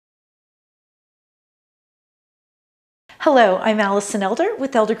Hello, I'm Allison Elder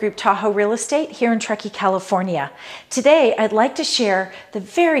with Elder Group Tahoe Real Estate here in Truckee, California. Today, I'd like to share the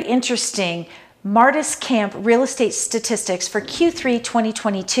very interesting Martis Camp real estate statistics for Q3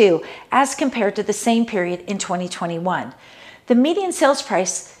 2022 as compared to the same period in 2021. The median sales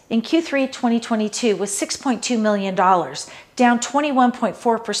price in Q3 2022 was $6.2 million, down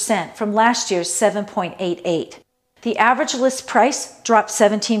 21.4% from last year's $7.88. The average list price dropped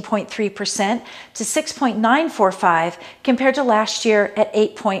 17.3% to $6.945 compared to last year at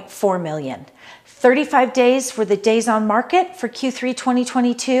 $8.4 million. 35 days were the days on market for Q3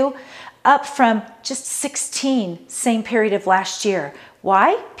 2022, up from just 16 same period of last year.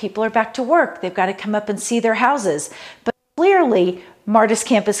 Why? People are back to work. They've got to come up and see their houses. But clearly, Martis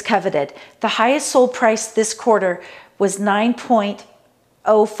Camp is coveted. The highest sold price this quarter was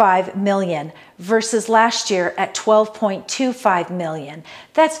 $9.05 million versus last year at $12.25 million.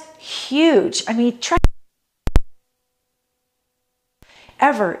 That's huge. I mean,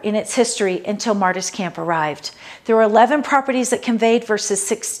 ever in its history until Martis Camp arrived. There were 11 properties that conveyed versus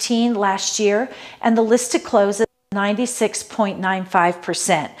 16 last year, and the list to close is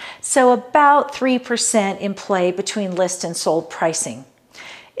 96.95%. So about 3% in play between list and sold pricing.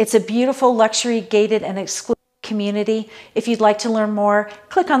 It's a beautiful luxury gated and exclusive community. If you'd like to learn more,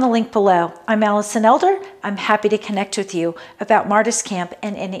 click on the link below. I'm Allison Elder. I'm happy to connect with you about Martis Camp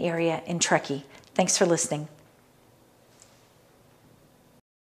and any area in Truckee. Thanks for listening.